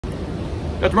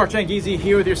Dr. Mark Changizi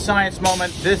here with your Science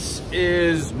Moment. This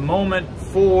is moment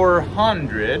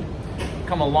 400.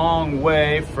 Come a long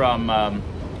way from,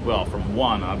 well, from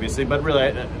one, obviously, but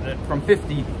really from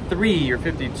 53 or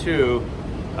 52.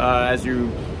 As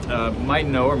you might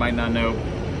know or might not know,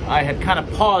 I had kind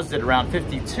of paused at around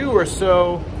 52 or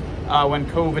so when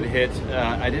COVID hit.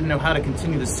 I didn't know how to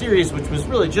continue the series, which was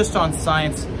really just on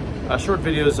science, short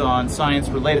videos on science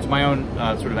related to my own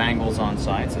sort of angles on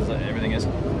science, as everything is.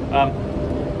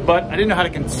 But I didn't know how to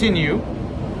continue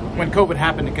when COVID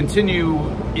happened. To continue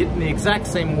it in the exact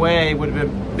same way would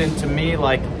have been to me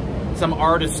like some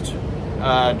artist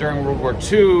during World War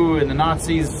II and the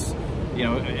Nazis, you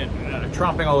know,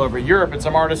 tromping all over Europe, and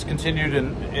some artist continued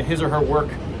and his or her work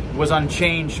was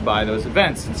unchanged by those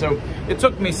events. And so it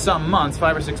took me some months,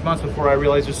 5 or 6 months, before I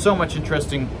realized there's so much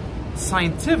interesting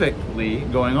scientifically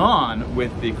going on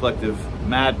with the collective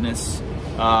madness,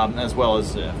 as well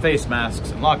as face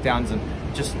masks and lockdowns, and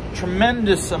just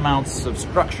tremendous amounts of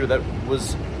structure that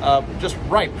was just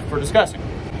ripe for discussing.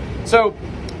 So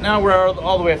now we're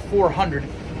all the way at 400.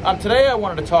 Today I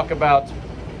wanted to talk about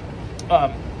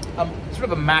sort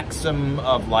of a maxim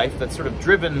of life that's sort of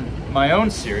driven my own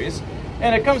series.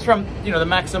 And it comes from, you know, the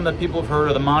maxim that people have heard,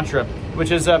 or the mantra,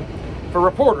 which is for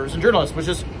reporters and journalists, which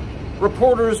is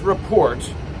reporters report,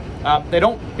 they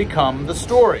don't become the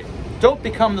story. Don't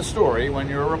become the story when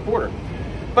you're a reporter.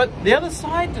 But the other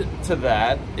side to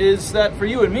that is that for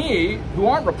you and me, who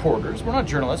aren't reporters, we're not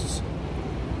journalists,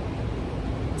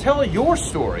 tell your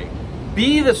story,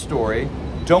 be the story,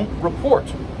 don't report,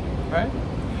 right?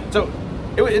 So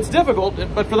it's difficult,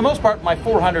 but for the most part, my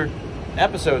 400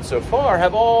 episodes so far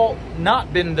have all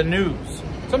not been the news.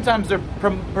 Sometimes they're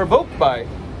provoked by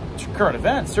current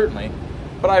events, certainly,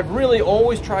 but I've really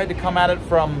always tried to come at it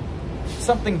from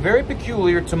something very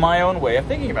peculiar to my own way of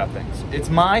thinking about things. It's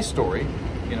my story,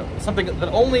 you know, something that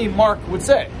only Mark would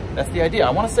say. That's the idea. I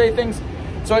want to say things.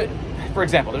 So, for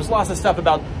example, there's lots of stuff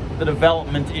about the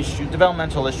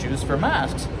developmental issues for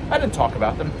masks. I didn't talk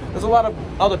about them. There's a lot of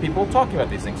other people talking about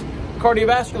these things.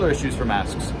 Cardiovascular issues for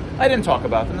masks. I didn't talk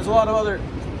about them. There's a lot of other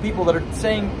people that are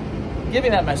saying,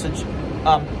 giving that message,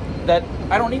 that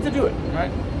I don't need to do it,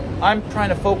 right? I'm trying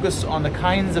to focus on the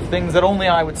kinds of things that only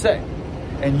I would say.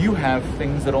 And you have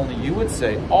things that only you would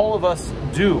say. All of us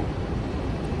do,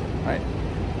 right?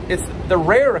 It's the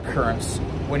rare occurrence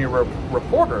when you're a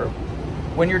reporter,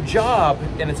 when your job,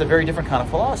 and it's a very different kind of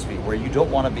philosophy, where you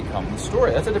don't want to become the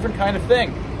story. That's a different kind of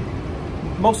thing.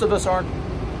 Most of us aren't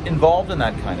involved in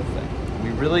that kind of thing.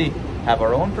 We really have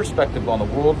our own perspective on the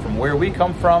world from where we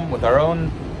come from, with our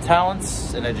own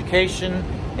talents and education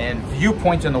and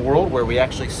viewpoint in the world, where we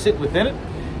actually sit within it.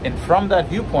 And from that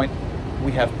viewpoint,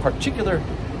 we have particular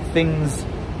things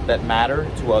that matter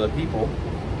to other people,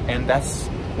 and that's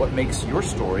what makes your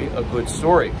story a good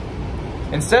story.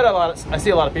 Instead, I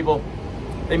see a lot of people,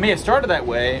 they may have started that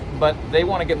way, but they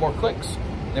want to get more clicks.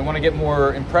 They want to get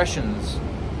more impressions.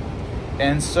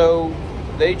 And so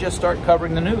they just start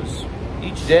covering the news.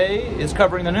 Each day is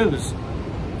covering the news,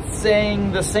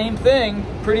 saying the same thing,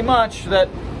 pretty much, that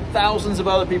thousands of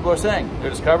other people are saying. They're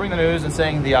just covering the news and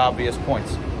saying the obvious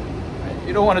points.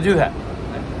 You don't want to do that.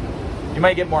 You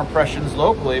might get more impressions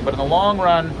locally, but in the long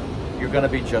run, you're going to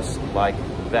be just like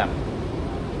them.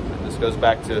 And this goes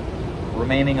back to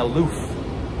remaining aloof,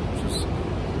 which is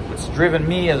what's driven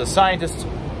me as a scientist.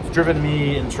 It's driven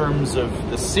me in terms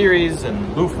of the series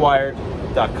and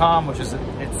loofwired.com, which is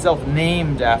itself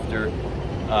named after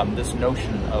this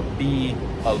notion of be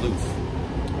aloof.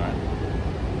 All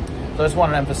right. So I just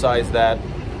wanted to emphasize that,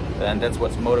 and that's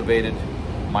what's motivated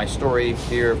my story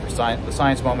here for the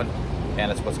Science Moment,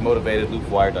 and it's what's motivated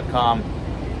loofwired.com.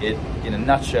 It, in a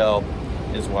nutshell,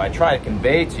 is what I try to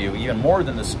convey to you, even more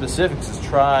than the specifics, is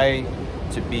try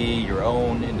to be your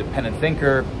own independent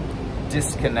thinker,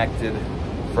 disconnected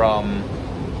from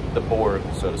the board,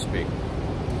 so to speak.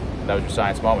 That was your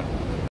Science Moment.